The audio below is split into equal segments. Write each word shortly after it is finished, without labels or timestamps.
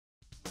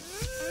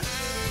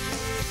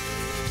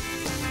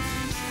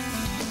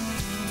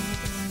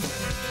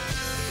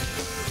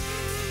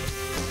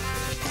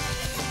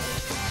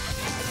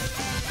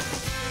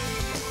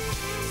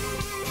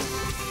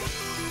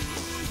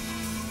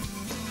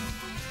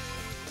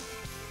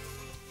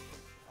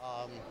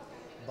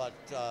but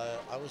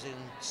I was in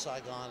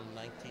Saigon in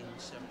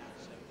 1977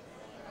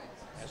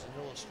 as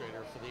an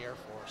illustrator for the Air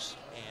Force,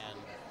 and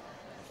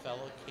a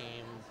fellow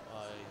came,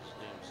 his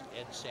name was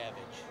Ed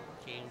Savage,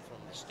 came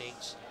from the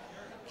States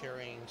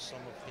carrying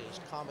some of his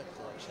comic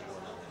collection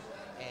with him.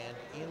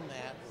 And in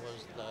that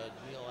was the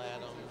Neil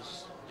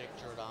Adams, Dick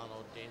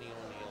Giordano, Denny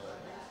O'Neil,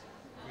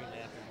 Green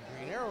Lantern,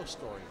 Green Arrow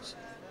stories.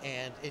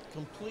 And it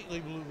completely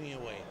blew me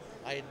away.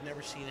 I had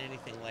never seen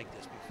anything like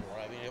this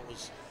before. I mean,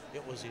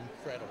 it was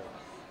incredible.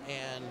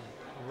 And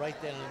right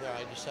then and there,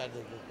 I decided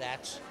that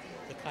that's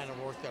the kind of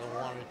work that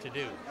I wanted to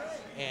do.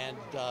 And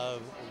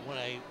when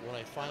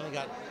I finally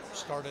got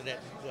started at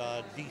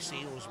DC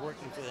and was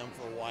working for them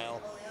for a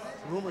while,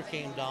 rumor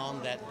came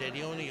down that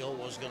Denny O'Neil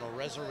was going to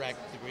resurrect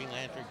the Green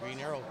Lantern, Green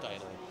Arrow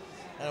title.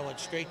 And I went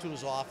straight to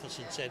his office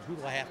and said, "Who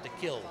do I have to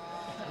kill?"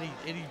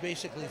 And he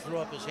basically threw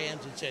up his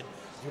hands and said,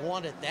 "If you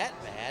want it that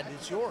bad,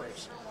 it's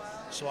yours."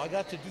 So I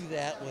got to do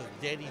that with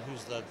Denny,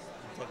 who's the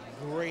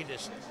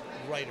greatest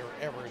writer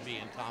ever to be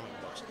in comic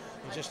books.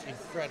 He's just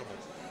incredible.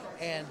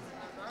 And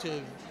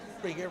to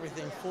bring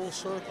everything full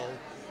circle,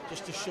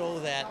 just to show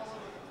that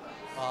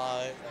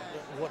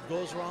what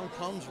goes around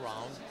comes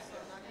around,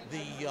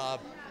 the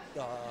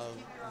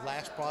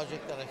last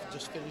project that I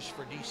just finished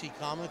for DC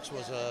Comics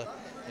was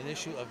an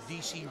issue of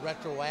DC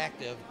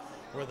Retroactive,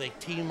 where they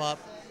team up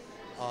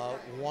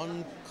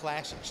one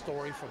classic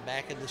story from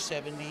back in the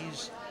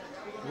 70s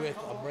with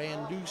a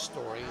brand new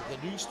story.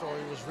 The new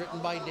story was written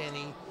by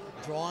Denny,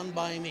 drawn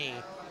by me.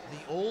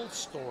 The old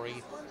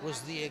story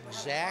was the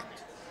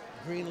exact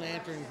Green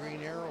Lantern,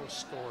 Green Arrow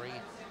story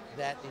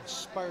that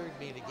inspired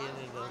me to get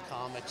into the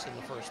comics in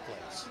the first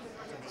place.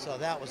 So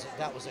that was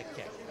a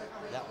kick.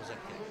 That was a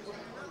kick.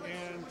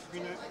 And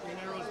Green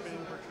Arrow's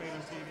been portrayed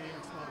on TV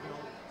in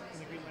Smallville,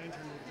 and the Green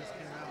Lantern movie just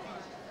came out.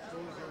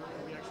 What was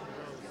your reaction to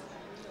those?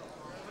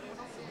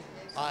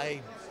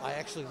 I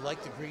actually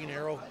liked the Green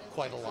Arrow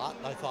quite a lot.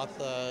 I thought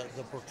the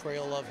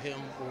portrayal of him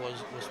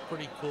was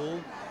pretty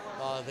cool.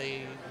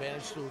 They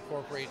managed to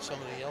incorporate some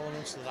of the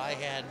elements that I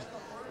had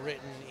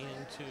written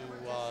into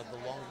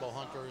the Longbow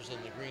Hunters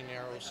and the Green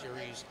Arrow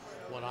series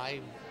when I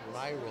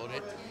wrote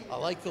it. I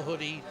like the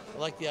hoodie. I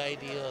like the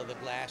idea of the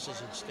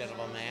glasses instead of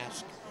a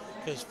mask.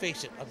 Because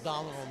face it, a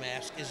domino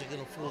mask isn't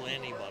going to fool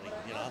anybody,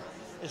 you know?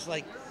 It's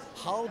like,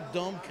 how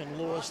dumb can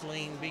Lois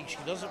Lane be? She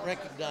doesn't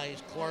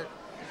recognize Clark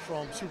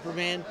from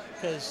Superman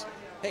because,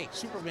 hey,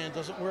 Superman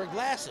doesn't wear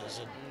glasses,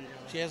 and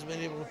she hasn't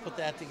been able to put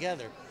that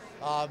together.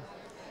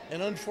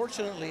 And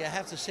unfortunately, I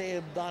have to say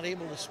I'm not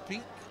able to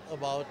speak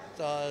about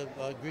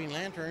Green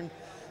Lantern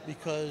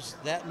because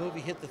that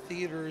movie hit the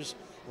theaters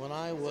when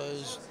I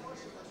was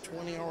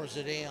 20 hours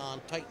a day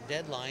on tight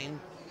deadline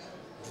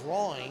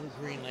drawing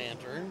Green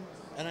Lantern,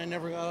 and I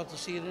never got out to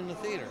see it in the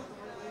theater.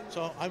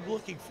 So I'm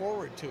looking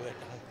forward to it.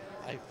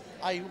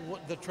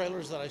 The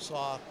trailers that I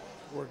saw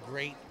were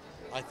great.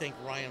 I think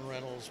Ryan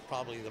Reynolds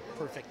probably the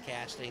perfect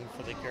casting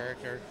for the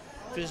character.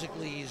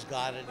 Physically, he's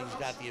got it. He's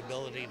got the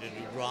ability to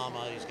do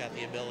drama. He's got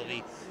the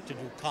ability to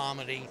do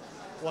comedy.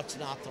 What's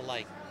not to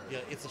like? You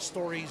know, if the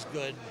story's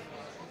good,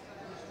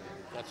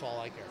 that's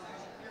all I care.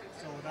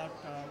 So without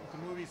with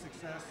the movie's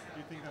success, do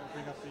you think that will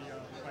bring up the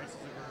prices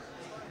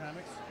of the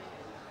comics?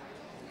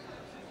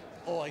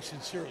 Oh, I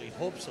sincerely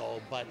hope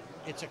so, but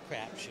it's a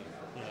crapshoot.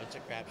 You know, it's a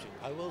crapshoot.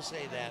 I will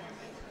say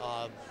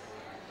that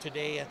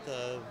today at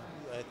the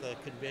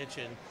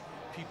convention,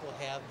 people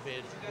have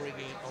been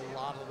bringing a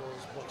lot of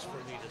those books for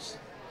me to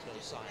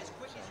sign. So,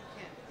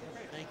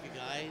 thank you,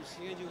 guys.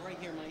 You're gonna do right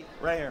here, Mike.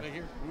 Right here. Right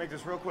here. Make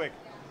this real quick.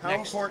 How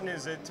Next. important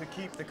is it to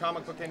keep the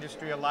comic book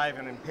industry alive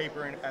and in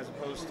paper as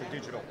opposed to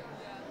digital?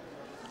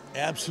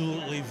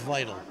 Absolutely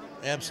vital.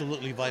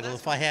 Absolutely vital.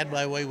 If I had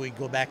my way, we'd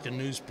go back to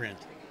newsprint.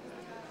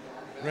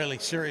 Really,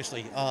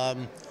 seriously.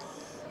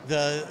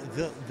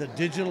 The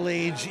digital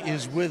age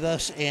is with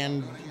us,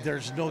 and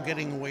there's no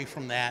getting away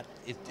from that.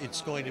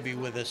 It's going to be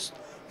with us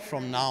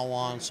from now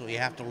on, so you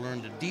have to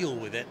learn to deal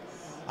with it.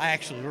 I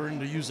actually learned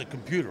to use a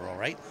computer, all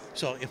right?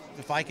 So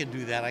if I can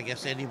do that, I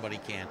guess anybody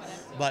can.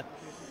 But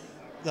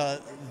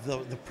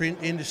the print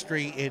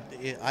industry,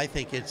 I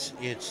think it's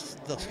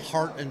the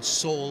heart and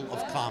soul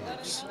of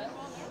comics.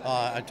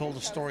 I told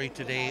a story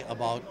today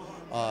about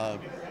a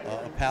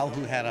pal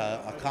who had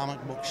a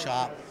comic book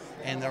shop,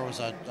 and there was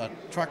a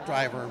truck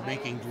driver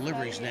making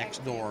deliveries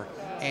next door.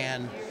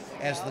 And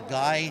as the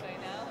guy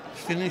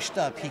finished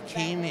up, he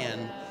came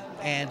in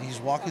and he's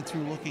walking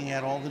through looking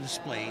at all the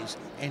displays,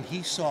 and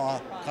he saw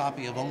a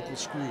copy of Uncle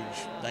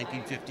Scrooge,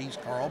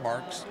 1950s, Karl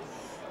Barks,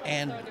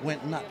 and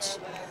went nuts.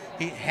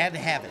 He had to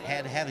have it,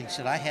 He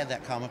said, I had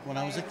that comic when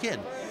I was a kid.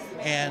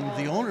 And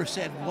the owner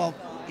said, well,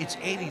 it's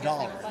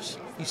 $80.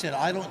 He said,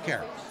 I don't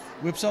care.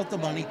 Whips out the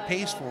money,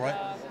 pays for it.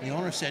 The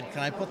owner said,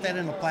 can I put that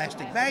in a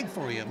plastic bag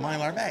for you, a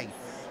Mylar bag?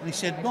 And he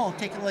said, no,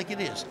 take it like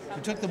it is.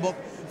 He took the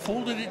book,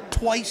 folded it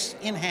twice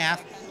in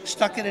half,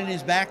 stuck it in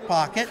his back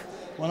pocket,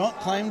 went out,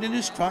 climbed in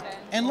his truck,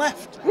 and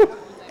left.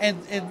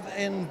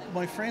 And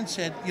my friend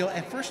said, you know,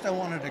 at first I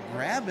wanted to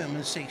grab him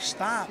and say,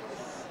 stop.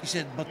 He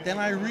said, but then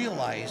I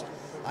realized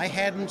I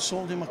hadn't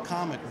sold him a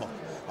comic book.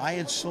 I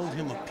had sold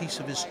him a piece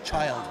of his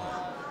childhood.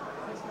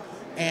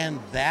 And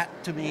that,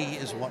 to me,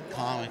 is what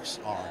comics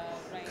are.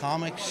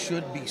 Comics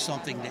should be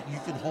something that you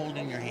can hold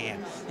in your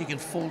hand. You can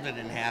fold it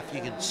in half.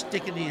 You can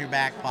stick it in your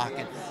back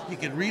pocket. You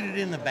can read it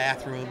in the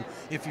bathroom.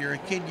 If you're a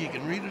kid, you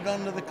can read it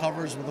under the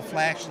covers with a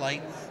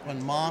flashlight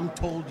when mom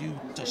told you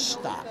to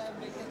stop.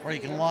 Or you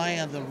can lie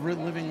on the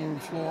living room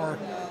floor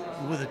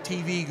with a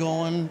TV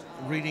going,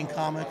 reading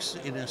comics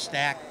in a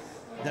stack.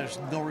 There's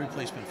no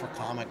replacement for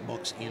comic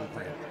books in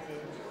print.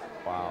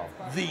 Wow.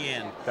 The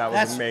end. That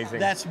was amazing.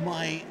 That's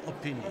my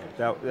opinion.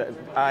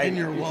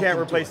 You can't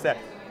replace that.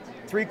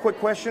 3 quick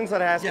questions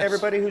that I ask Yes.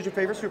 everybody. Who's your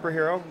favorite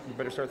superhero? You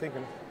better start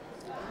thinking.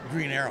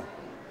 Green Arrow.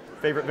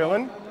 Favorite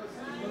villain?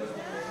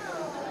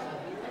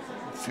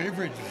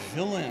 Favorite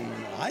villain?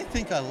 I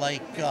think I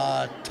like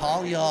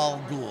Talia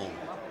al Ghul.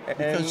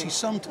 Because And- she's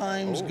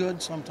sometimes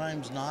good,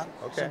 sometimes not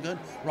so Okay. good.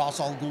 Ra's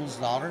al Ghul's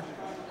daughter.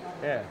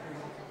 Yeah.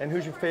 And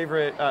who's your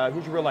favorite,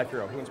 who's your real life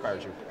hero? Who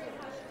inspires you?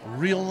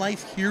 Real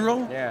life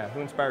hero? Yeah,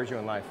 who inspires you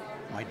in life?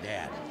 My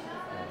dad.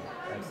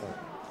 Excellent.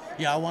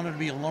 Yeah, I wanted to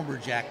be a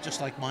lumberjack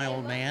just like my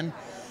old man.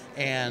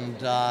 And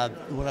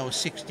when I was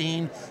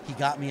 16, he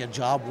got me a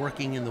job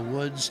working in the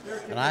woods.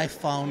 And I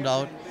found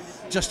out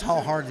just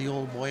how hard the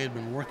old boy had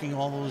been working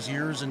all those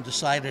years and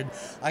decided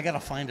I got to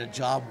find a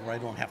job where I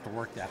don't have to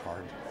work that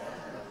hard.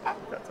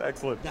 That's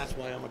excellent. That's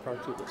why I'm a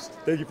cartoonist.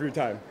 Thank you for your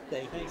time.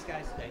 Thanks,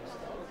 guys. Thanks.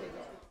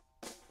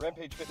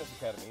 Rampage Fitness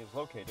Academy is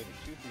located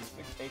at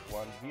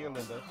 23681 Via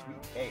Linda,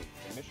 Suite A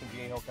in Mission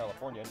Viejo,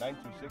 California,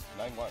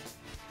 92691.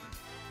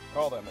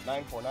 Call them at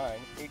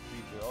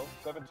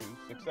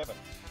 949-830-7267.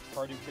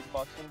 Cardio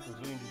kickboxing,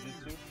 Brazilian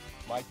Jiu-Jitsu,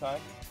 Muay Thai,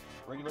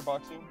 regular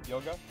boxing,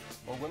 yoga,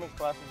 or women's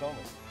classes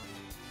only.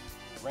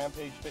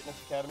 Rampage Fitness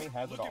Academy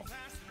has it all.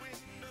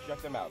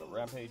 Check them out at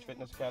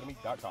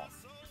rampagefitnessacademy.com.